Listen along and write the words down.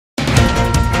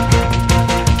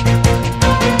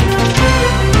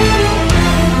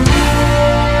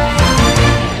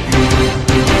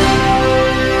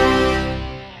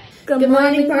Good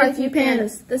morning, Parkview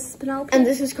Pandas. This is Penelope. And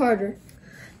this is Carter.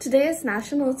 Today is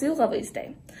National Zoo Lovers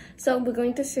Day, so we're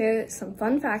going to share some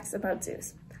fun facts about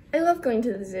zoos. I love going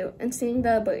to the zoo and seeing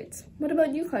the birds. What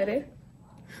about you, Carter?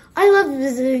 I love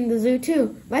visiting the zoo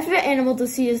too. My favorite animal to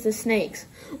see is the snakes.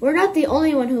 We're not the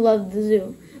only one who loves the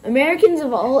zoo. Americans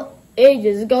of all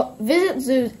ages go visit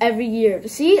zoos every year to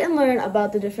see and learn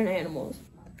about the different animals.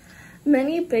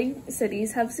 Many big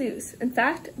cities have zoos. In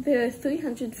fact, there are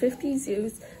 350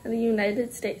 zoos in the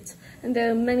United States, and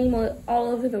there are many more all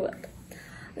over the world.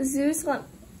 Zoos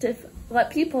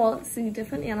let people see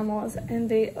different animals, and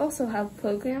they also have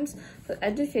programs for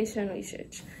education and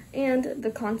research, and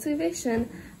the conservation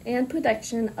and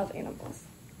protection of animals.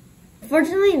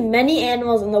 Fortunately, many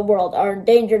animals in the world are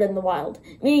endangered in the wild,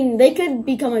 meaning they could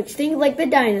become extinct like the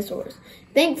dinosaurs.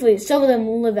 Thankfully, some of them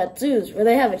live at zoos where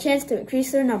they have a chance to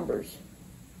increase their numbers.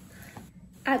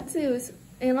 At zoos,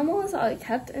 animals are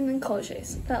kept in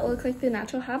enclosures that look like their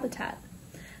natural habitat.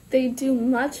 They do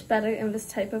much better in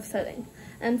this type of setting,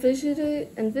 and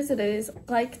visitors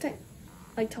like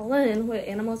to learn where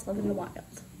animals live in the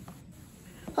wild.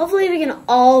 Hopefully, we can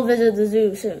all visit the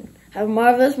zoo soon. Have a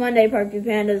marvelous Monday, Parkview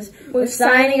Pandas. We're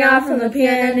signing off from the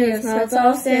PNN News. Now let's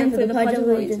all stand for the Pledge of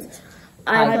Allegiance.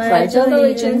 I pledge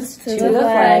allegiance to the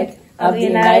flag of the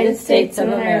United States of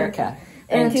America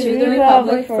and to the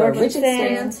republic for which it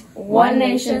stands, one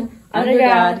nation, under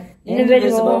God,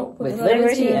 indivisible, with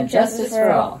liberty and justice for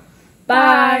all.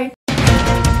 Bye!